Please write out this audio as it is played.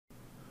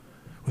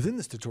Within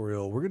this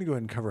tutorial, we're going to go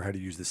ahead and cover how to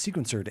use the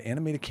sequencer to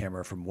animate a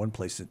camera from one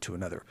place to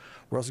another.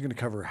 We're also going to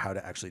cover how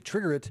to actually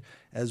trigger it,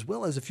 as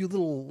well as a few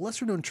little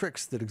lesser known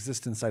tricks that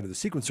exist inside of the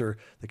sequencer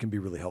that can be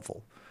really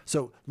helpful.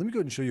 So let me go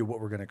ahead and show you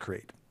what we're going to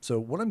create. So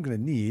what I'm going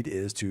to need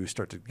is to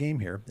start the game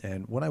here.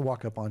 And when I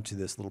walk up onto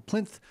this little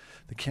plinth,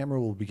 the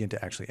camera will begin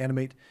to actually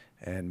animate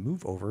and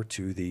move over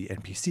to the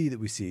NPC that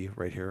we see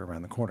right here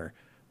around the corner.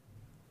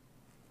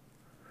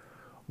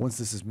 Once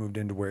this is moved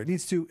into where it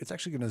needs to, it's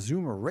actually going to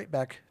zoom right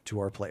back to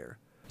our player.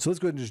 So let's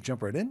go ahead and just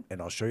jump right in,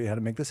 and I'll show you how to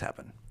make this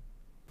happen.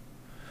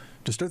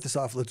 To start this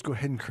off, let's go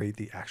ahead and create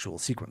the actual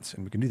sequence.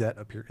 And we can do that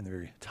up here in the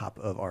very top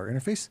of our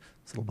interface,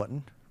 this little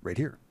button right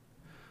here.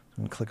 So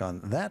I'm going to click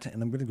on that,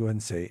 and I'm going to go ahead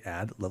and say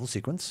Add Level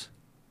Sequence.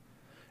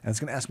 And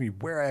it's going to ask me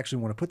where I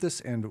actually want to put this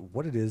and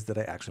what it is that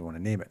I actually want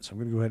to name it. So I'm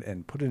going to go ahead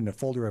and put it in a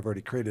folder I've already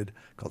created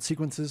called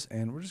Sequences,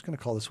 and we're just going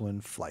to call this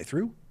one Fly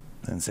Through,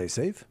 and say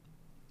Save.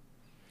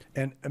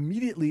 And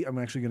immediately, I'm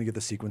actually going to get the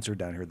sequencer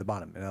down here at the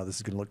bottom. And now this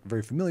is going to look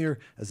very familiar,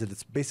 as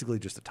it's basically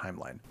just a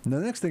timeline. Now,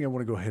 the next thing I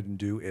want to go ahead and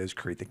do is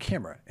create the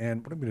camera.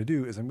 And what I'm going to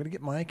do is I'm going to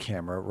get my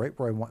camera right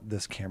where I want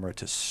this camera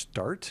to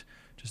start,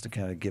 just to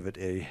kind of give it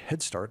a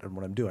head start on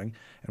what I'm doing.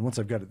 And once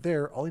I've got it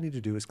there, all I need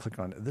to do is click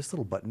on this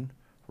little button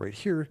right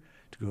here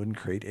to go ahead and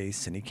create a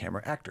Cine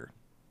camera actor.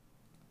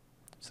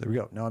 So there we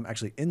go. Now I'm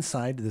actually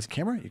inside this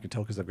camera. You can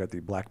tell because I've got the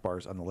black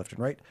bars on the left and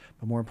right.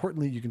 But more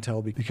importantly, you can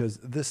tell because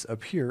this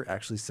up here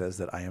actually says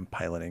that I am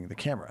piloting the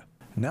camera.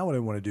 Now what I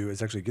want to do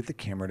is actually get the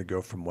camera to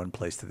go from one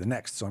place to the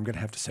next. So I'm going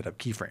to have to set up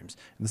keyframes.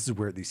 And this is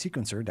where the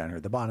sequencer down here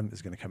at the bottom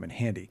is going to come in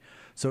handy.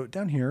 So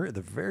down here at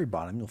the very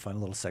bottom, you'll find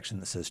a little section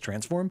that says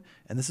transform.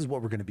 And this is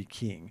what we're going to be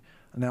keying.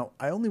 Now,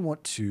 I only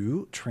want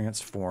to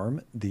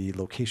transform the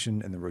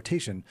location and the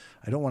rotation.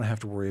 I don't want to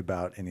have to worry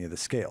about any of the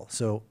scale.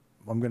 So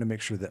I'm going to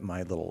make sure that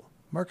my little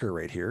marker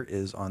right here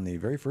is on the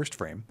very first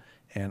frame,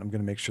 and I'm going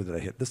to make sure that I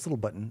hit this little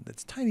button,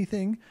 that's tiny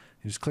thing.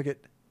 You just click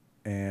it,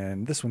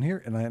 and this one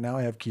here, and now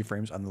I have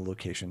keyframes on the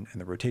location and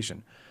the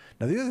rotation.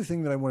 Now the other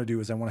thing that I want to do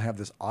is I want to have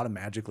this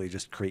automatically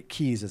just create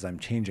keys as I'm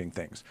changing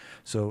things.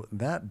 So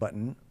that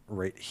button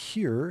right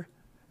here,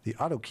 the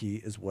auto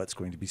key, is what's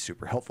going to be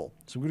super helpful.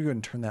 So I'm going to go ahead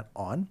and turn that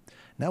on.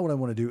 Now what I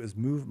want to do is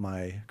move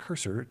my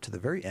cursor to the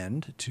very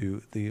end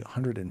to the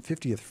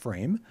 150th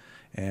frame,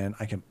 and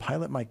I can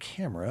pilot my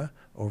camera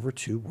over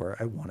to where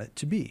I want it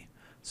to be.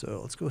 So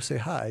let's go say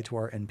hi to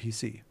our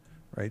NPC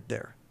right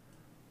there.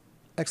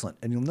 Excellent.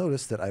 And you'll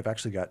notice that I've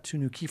actually got two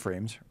new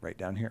keyframes right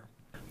down here.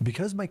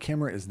 Because my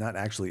camera is not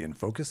actually in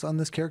focus on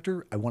this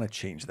character, I want to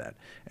change that.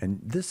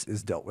 And this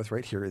is dealt with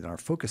right here in our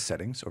focus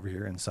settings over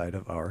here inside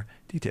of our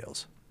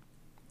details.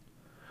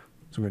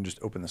 So we're going to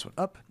just open this one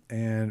up,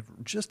 and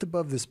just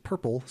above this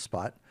purple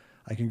spot,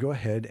 I can go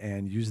ahead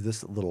and use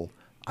this little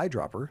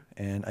eyedropper,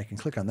 and I can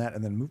click on that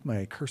and then move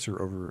my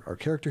cursor over our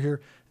character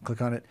here, and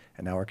click on it,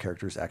 and now our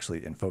character is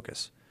actually in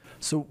focus.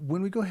 So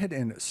when we go ahead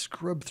and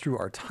scrub through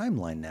our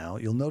timeline now,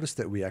 you'll notice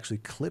that we actually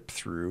clip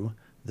through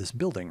this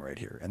building right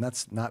here, and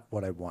that's not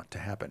what I want to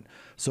happen.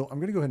 So I'm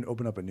going to go ahead and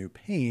open up a new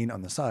pane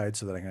on the side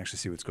so that I can actually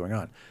see what's going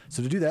on.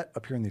 So to do that,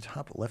 up here in the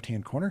top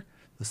left-hand corner,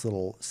 this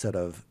little set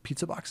of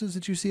pizza boxes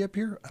that you see up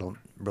here, I don't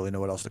really know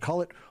what else to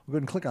call it. We'll go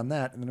ahead and click on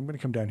that, and then I'm going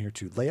to come down here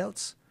to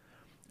Layouts,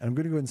 and I'm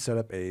going to go ahead and set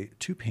up a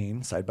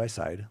two-pane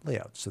side-by-side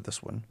layout. So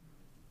this one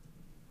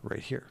right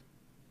here.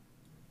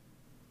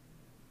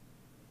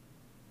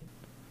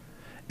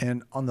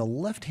 And on the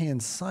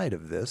left-hand side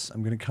of this,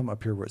 I'm going to come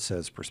up here where it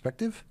says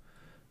Perspective,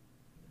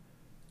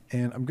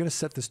 and I'm going to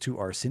set this to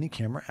our Cine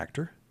camera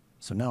actor.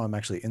 So now I'm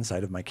actually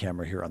inside of my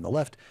camera here on the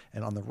left,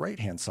 and on the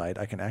right-hand side,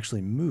 I can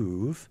actually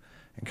move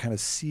and kind of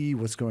see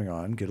what's going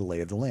on, get a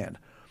lay of the land.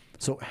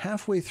 So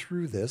halfway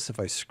through this, if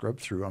I scrub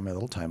through on my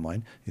little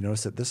timeline, you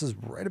notice that this is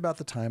right about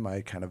the time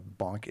I kind of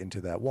bonk into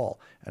that wall,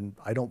 and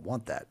I don't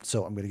want that.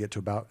 So I'm going to get to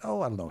about, I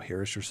don't know,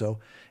 here-ish or so,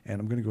 and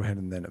I'm going to go ahead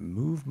and then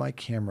move my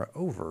camera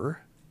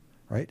over,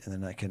 right? And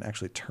then I can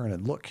actually turn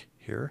and look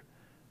here.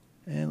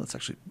 And let's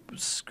actually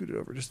scoot it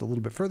over just a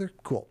little bit further.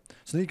 Cool.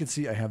 So now you can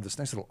see I have this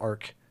nice little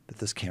arc that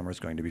this camera is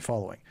going to be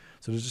following.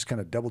 So to just kind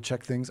of double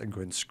check things, I can go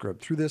ahead and scrub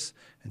through this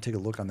and take a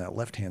look on that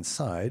left-hand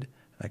side.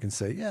 I can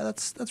say, yeah,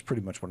 that's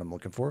pretty much what I'm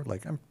looking for.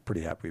 Like, I'm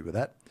pretty happy with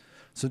that.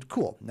 So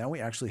cool. Now we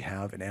actually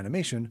have an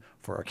animation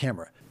for our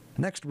camera.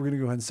 Next, we're going to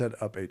go ahead and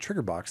set up a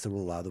trigger box that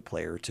will allow the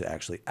player to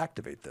actually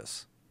activate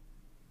this.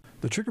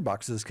 The trigger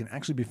boxes can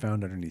actually be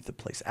found underneath the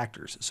Place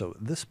Actors. So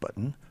this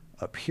button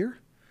up here,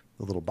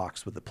 the little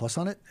box with the plus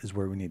on it, is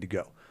where we need to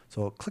go.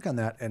 So I'll click on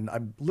that, and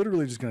I'm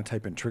literally just going to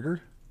type in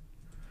trigger,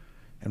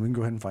 and we can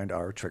go ahead and find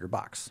our trigger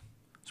box.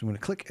 So I'm going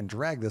to click and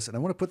drag this, and I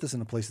want to put this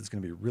in a place that's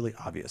going to be really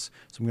obvious.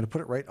 So I'm going to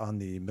put it right on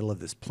the middle of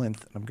this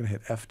plinth, and I'm going to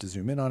hit F to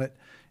zoom in on it.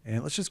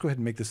 And let's just go ahead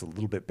and make this a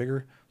little bit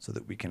bigger so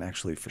that we can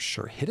actually for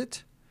sure hit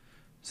it.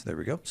 So there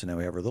we go. So now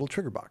we have our little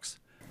trigger box.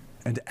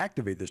 And to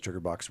activate this trigger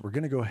box, we're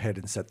going to go ahead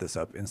and set this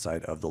up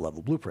inside of the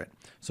level blueprint.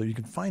 So you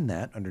can find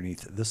that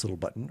underneath this little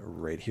button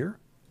right here.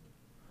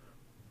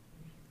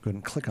 Go ahead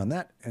and click on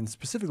that. And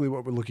specifically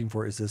what we're looking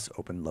for is this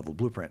open level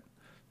blueprint.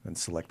 And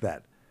select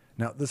that.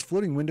 Now, this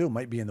floating window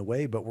might be in the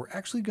way, but we're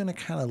actually going to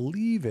kind of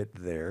leave it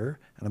there,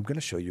 and I'm going to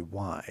show you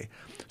why.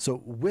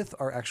 So with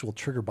our actual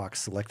trigger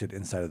box selected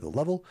inside of the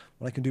level,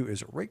 what I can do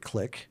is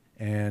right-click,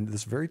 and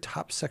this very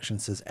top section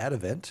says Add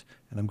Event,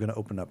 and I'm going to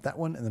open up that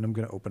one, and then I'm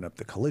going to open up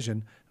the collision,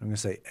 and I'm going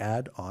to say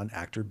Add on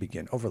Actor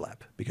Begin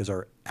Overlap, because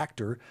our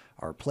actor,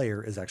 our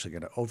player, is actually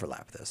going to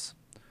overlap this.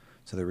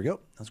 So there we go.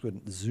 Let's go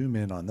ahead and zoom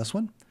in on this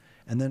one.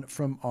 And then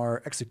from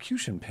our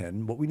execution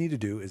pin, what we need to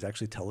do is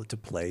actually tell it to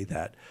play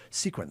that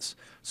sequence.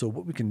 So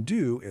what we can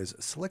do is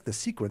select the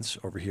sequence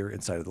over here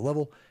inside of the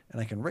level, and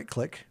I can right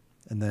click,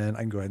 and then I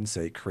can go ahead and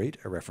say create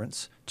a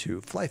reference to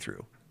fly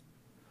through.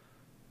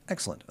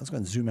 Excellent. Let's go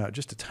ahead and zoom out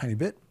just a tiny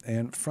bit.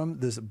 And from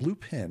this blue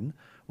pin,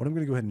 what I'm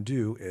going to go ahead and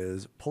do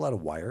is pull out a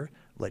wire,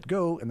 let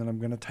go, and then I'm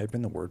going to type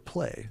in the word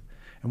play.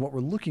 And what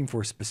we're looking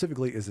for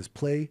specifically is this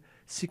play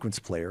sequence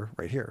player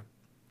right here.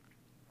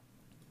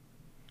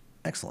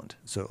 Excellent.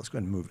 So let's go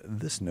ahead and move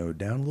this node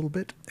down a little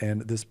bit.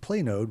 And this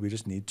play node, we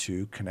just need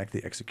to connect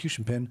the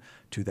execution pin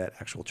to that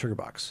actual trigger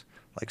box,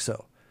 like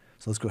so.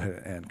 So let's go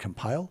ahead and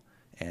compile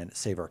and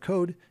save our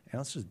code. And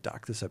let's just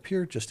dock this up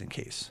here just in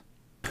case.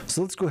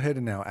 So let's go ahead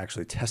and now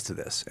actually test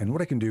this. And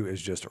what I can do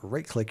is just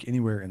right click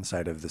anywhere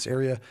inside of this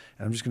area.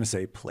 And I'm just going to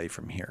say play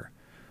from here.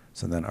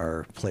 So then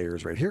our player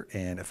is right here.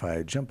 And if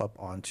I jump up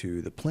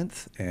onto the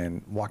plinth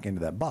and walk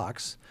into that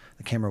box,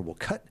 the camera will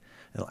cut.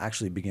 It'll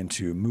actually begin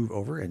to move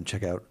over and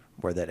check out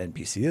where that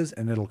NPC is,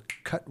 and it'll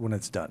cut when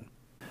it's done.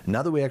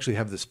 Now that we actually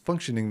have this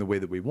functioning the way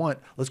that we want,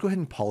 let's go ahead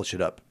and polish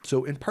it up.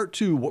 So in part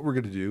 2, what we're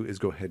going to do is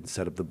go ahead and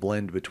set up the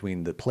blend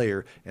between the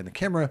player and the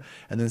camera,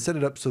 and then set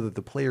it up so that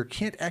the player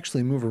can't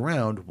actually move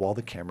around while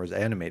the camera is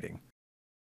animating.